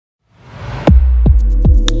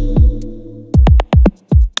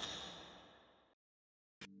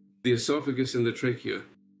The esophagus and the trachea.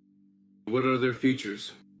 What are their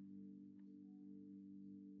features?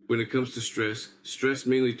 When it comes to stress, stress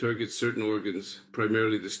mainly targets certain organs,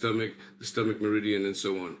 primarily the stomach meridian, and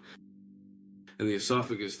so on. And the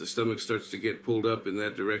esophagus, the stomach starts to get pulled up in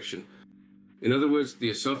that direction. In other words,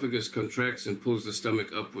 the esophagus contracts and pulls the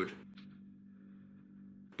stomach upward.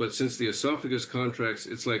 But since the esophagus contracts,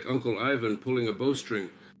 it's like Uncle Ivan pulling a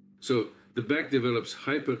bowstring. So the back develops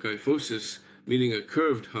hyperkyphosis, meaning a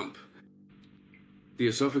curved hump. The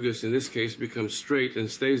esophagus in this case becomes straight and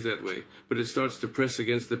stays that way, but it starts to press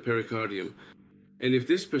against the pericardium. And if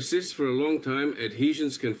this persists for a long time,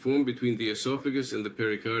 adhesions can form between the esophagus and the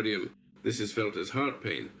pericardium. This is felt as heart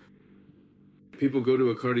pain. People go to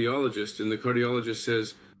a cardiologist, and the cardiologist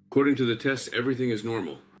says, according to the tests, everything is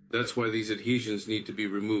normal. That's why these adhesions need to be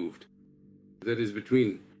removed. That is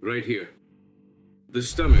between, right here. The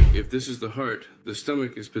stomach, if this is the heart, the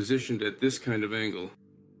stomach is positioned at this kind of angle.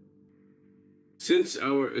 Since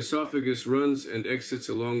our esophagus runs and exits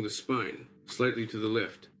along the spine, slightly to the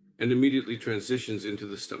left, and immediately transitions into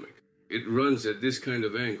the stomach, it runs at this kind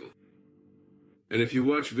of angle. And if you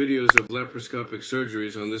watch videos of laparoscopic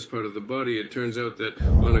surgeries on this part of the body, it turns out that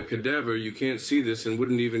on a cadaver you can't see this and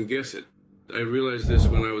wouldn't even guess it. I realized this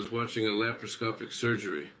when I was watching a laparoscopic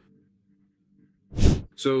surgery.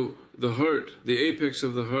 So the heart, the apex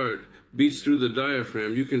of the heart, beats through the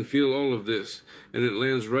diaphragm. You can feel all of this, and it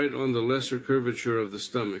lands right on the lesser curvature of the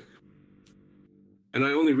stomach. And I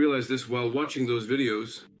only realized this while watching those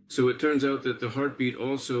videos. So it turns out that the heartbeat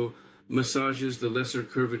also massages the lesser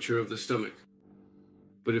curvature of the stomach.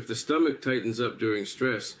 But if the stomach tightens up during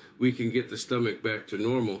stress, we can get the stomach back to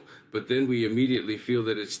normal, but then we immediately feel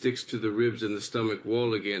that it sticks to the ribs and the stomach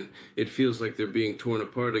wall again. It feels like they're being torn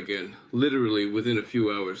apart again, literally within a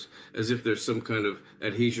few hours, as if there's some kind of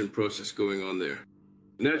adhesion process going on there.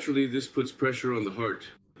 Naturally, this puts pressure on the heart.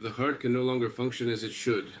 The heart can no longer function as it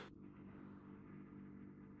should.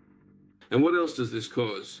 And what else does this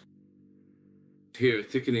cause? Here,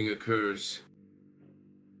 thickening occurs.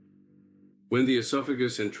 When the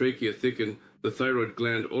esophagus and trachea thicken, the thyroid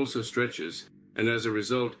gland also stretches, and as a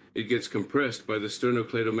result, it gets compressed by the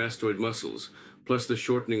sternocleidomastoid muscles, plus the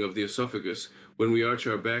shortening of the esophagus when we arch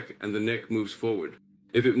our back and the neck moves forward.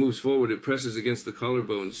 If it moves forward, it presses against the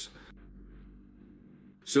collarbones.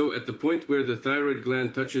 So at the point where the thyroid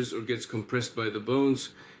gland touches or gets compressed by the bones,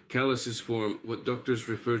 calluses form, what doctors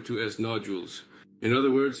refer to as nodules. In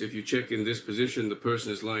other words, if you check in this position, the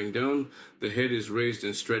person is lying down, the head is raised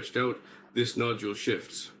and stretched out, this nodule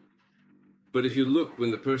shifts. But if you look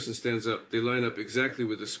when the person stands up, they line up exactly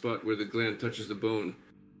with the spot where the gland touches the bone.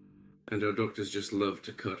 And our doctors just love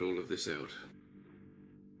to cut all of this out.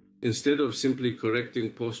 Instead of simply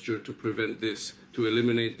correcting posture to prevent this, to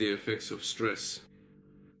eliminate the effects of stress.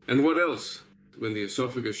 And what else? When the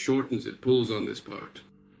esophagus shortens, it pulls on this part.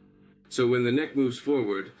 So when the neck moves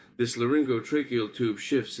forward, this laryngotracheal tube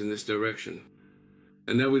shifts in this direction.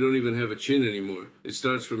 And now we don't even have a chin anymore. It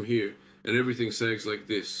starts from here, and everything sags like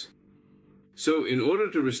this. So in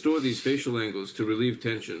order to restore these facial angles to relieve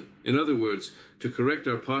tension, in other words, to correct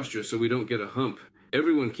our posture so we don't get a hump,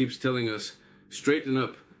 everyone keeps telling us, straighten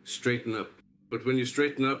up, straighten up. But when you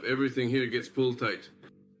straighten up, everything here gets pulled tight.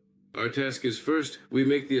 Our task is first, we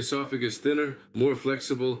make the esophagus thinner, more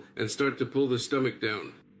flexible, and start to pull the stomach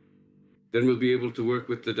down. Then we'll be able to work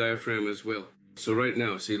with the diaphragm as well. So right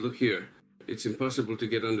now, see, look here. It's impossible to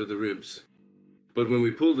get under the ribs. But when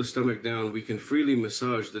we pull the stomach down, we can freely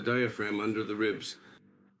massage the diaphragm under the ribs.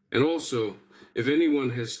 And also, if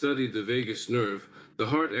anyone has studied the vagus nerve, the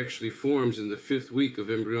heart actually forms in the 5th week of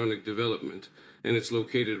embryonic development, and it's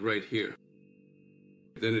located right here.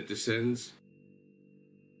 Then it descends.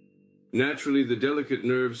 Naturally, the delicate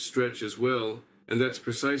nerves stretch as well, and that's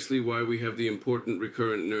precisely why we have the important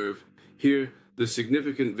recurrent nerve. Here, the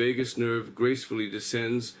significant vagus nerve gracefully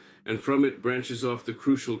descends, and from it branches off the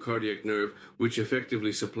crucial cardiac nerve, which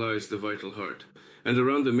effectively supplies the vital heart. And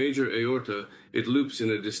around the major aorta, it loops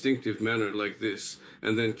in a distinctive manner like this,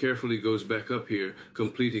 and then carefully goes back up here,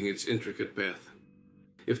 completing its intricate path.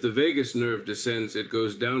 If the vagus nerve descends, it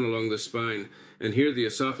goes down along the spine, and here the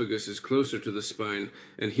esophagus is closer to the spine,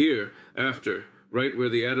 and here, after, right where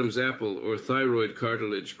the Adam's apple or thyroid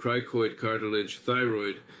cartilage, cricoid cartilage,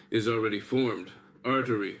 thyroid, is already formed.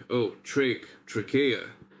 Artery, trachea.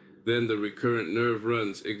 Then the recurrent nerve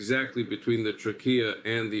runs exactly between the trachea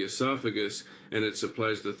and the esophagus, and it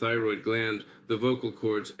supplies the thyroid gland, the vocal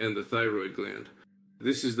cords, and the thyroid gland.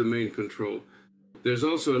 This is the main control. There's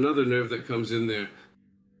also another nerve that comes in there.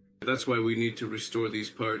 That's why we need to restore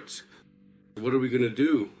these parts. What are we going to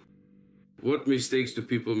do? What mistakes do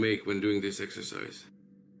people make when doing this exercise?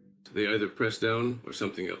 They either press down or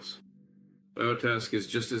something else. Our task is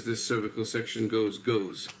just as this cervical section goes.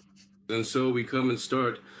 And so we come and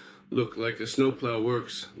start, look, like a snowplow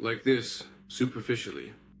works, like this,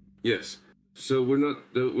 superficially. Yes. So we're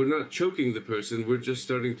not choking the person, we're just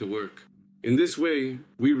starting to work. In this way,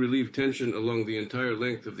 we relieve tension along the entire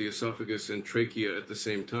length of the esophagus and trachea at the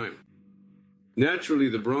same time. Naturally,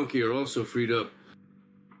 the bronchi are also freed up.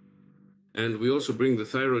 And we also bring the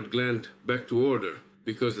thyroid gland back to order,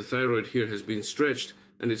 because the thyroid here has been stretched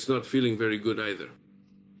and it's not feeling very good either.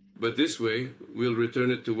 But this way, we'll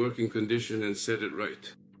return it to working condition and set it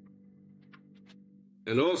right.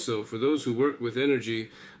 And also, for those who work with energy,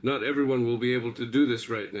 not everyone will be able to do this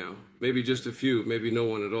right now. Maybe just a few, maybe no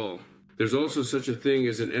one at all. There's also such a thing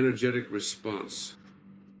as an energetic response.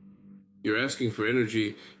 You're asking for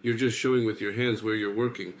energy, you're just showing with your hands where you're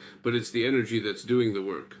working, but it's the energy that's doing the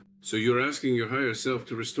work. So you're asking your higher self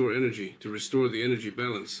to restore energy, to restore the energy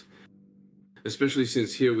balance. Especially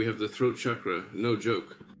since here we have the throat chakra, no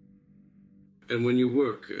joke. And when you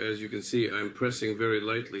work, as you can see, I'm pressing very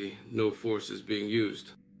lightly, no force is being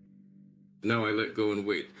used. Now I let go and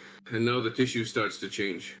wait. And now the tissue starts to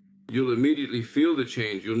change. You'll immediately feel the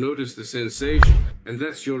change, you'll notice the sensation, and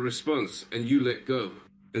that's your response, and you let go.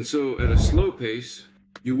 And so at a slow pace,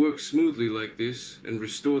 you work smoothly like this and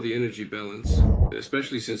restore the energy balance,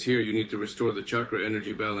 especially since here you need to restore the chakra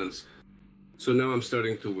energy balance. So now I'm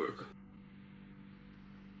starting to work.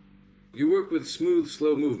 You work with smooth,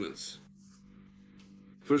 slow movements.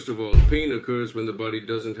 First of all, pain occurs when the body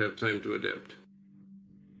doesn't have time to adapt.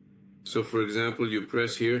 So for example, you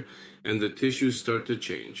press here and the tissues start to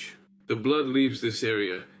change. The blood leaves this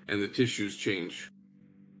area and the tissues change.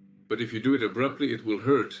 But if you do it abruptly, it will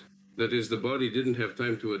hurt. That is, the body didn't have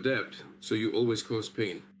time to adapt, so you always cause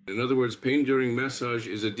pain. In other words, pain during massage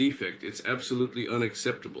is a defect. It's absolutely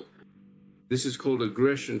unacceptable. This is called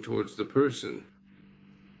aggression towards the person.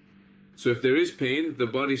 So if there is pain, the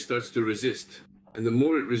body starts to resist. And the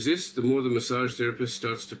more it resists, the more the massage therapist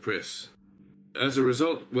starts to press. As a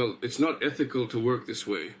result, well, it's not ethical to work this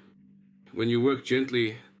way. When you work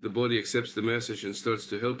gently, the body accepts the message and starts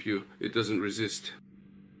to help you. It doesn't resist.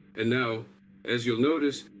 And now, as you'll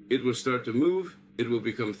notice, it will start to move, it will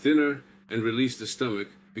become thinner and release the stomach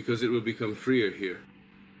because it will become freer here.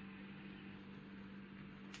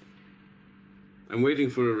 I'm waiting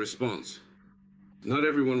for a response. Not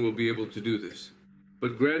everyone will be able to do this,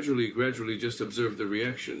 but gradually just observe the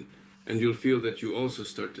reaction and you'll feel that you also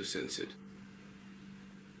start to sense it.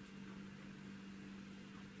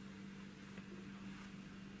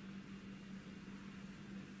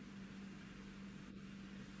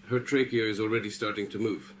 Her trachea is already starting to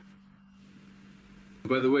move.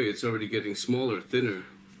 By the way, it's already getting smaller, thinner.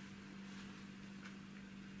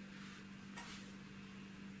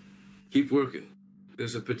 Keep working.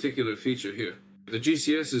 There's a particular feature here. The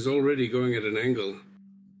GCS is already going at an angle.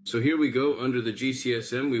 So here we go under the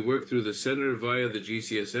GCSM. We work through the center via the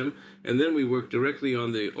GCSM, and then we work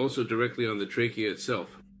also directly on the trachea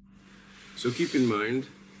itself. So keep in mind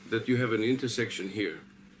that you have an intersection here.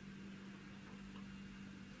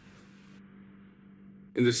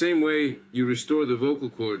 In the same way, you restore the vocal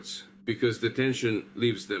cords because the tension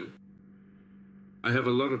leaves them. I have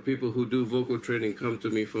a lot of people who do vocal training come to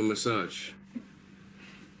me for massage.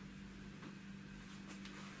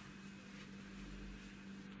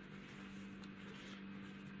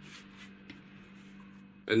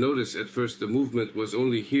 And notice at first the movement was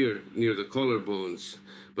only here near the collarbones,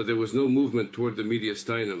 but there was no movement toward the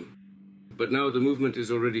mediastinum. But now the movement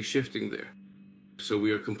is already shifting there. So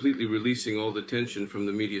we are completely releasing all the tension from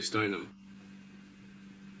the mediastinum.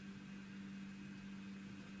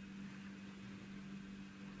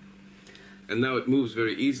 And now it moves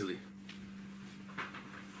very easily.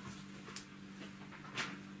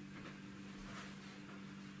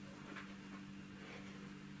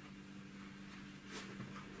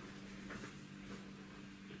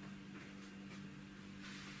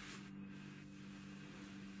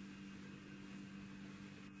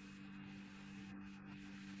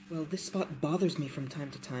 Well, this spot bothers me from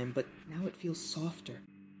time to time, but now it feels softer.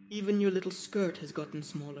 Even your little skirt has gotten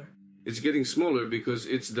smaller. It's getting smaller because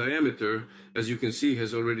its diameter, as you can see,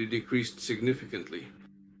 has already decreased significantly.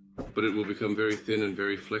 But it will become very thin and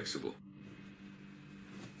very flexible.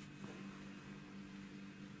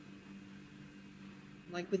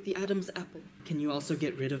 Like with the Adam's apple. Can you also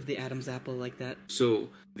get rid of the Adam's apple like that? So,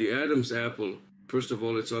 the Adam's apple, first of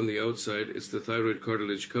all, it's on the outside, it's the thyroid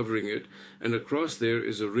cartilage covering it, and across there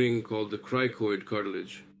is a ring called the cricoid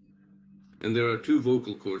cartilage. And there are two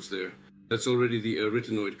vocal cords there. That's already the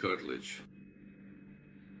arytenoid cartilage.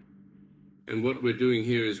 And what we're doing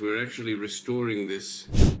here is we're actually restoring this.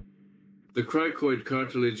 The cricoid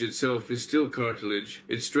cartilage itself is still cartilage.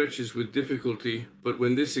 It stretches with difficulty, but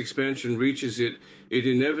when this expansion reaches it, it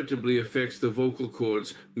inevitably affects the vocal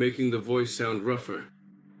cords, making the voice sound rougher.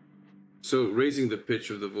 So, raising the pitch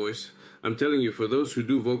of the voice, I'm telling you, for those who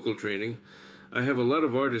do vocal training, I have a lot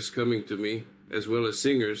of artists coming to me, as well as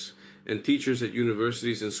singers, and teachers at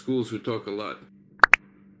universities and schools who talk a lot.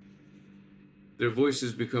 Their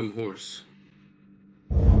voices become hoarse.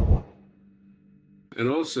 And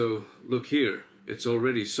also, look here, it's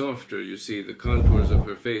already softer, you see, the contours of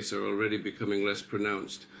her face are already becoming less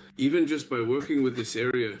pronounced. Even just by working with this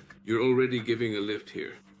area, you're already giving a lift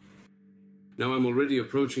here. Now I'm already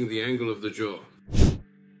approaching the angle of the jaw.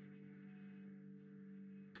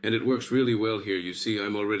 And it works really well here, you see,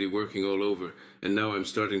 I'm already working all over, and now I'm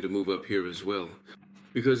starting to move up here as well.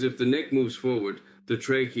 Because if the neck moves forward, the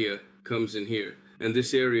trachea comes in here, and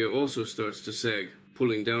this area also starts to sag,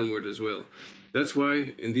 pulling downward as well. That's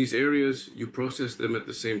why, in these areas, you process them at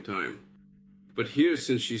the same time. But here,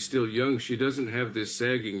 since she's still young, she doesn't have this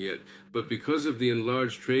sagging yet, but because of the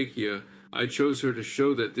enlarged trachea, I chose her to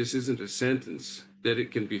show that this isn't a sentence, that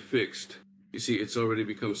it can be fixed. You see, it's already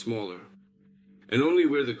become smaller. And only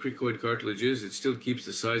where the cricoid cartilage is, it still keeps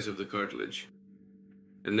the size of the cartilage.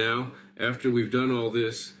 And now, after we've done all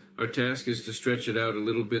this, our task is to stretch it out a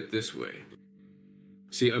little bit this way.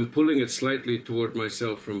 See, I'm pulling it slightly toward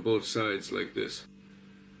myself from both sides like this.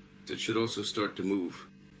 It should also start to move.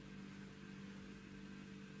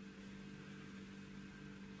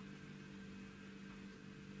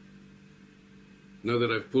 Now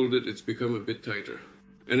that I've pulled it, it's become a bit tighter.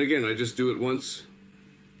 And again, I just do it once.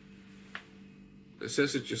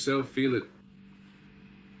 Assess it yourself, feel it.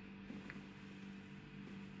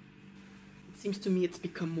 It seems to me it's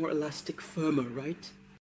become more elastic, firmer, right?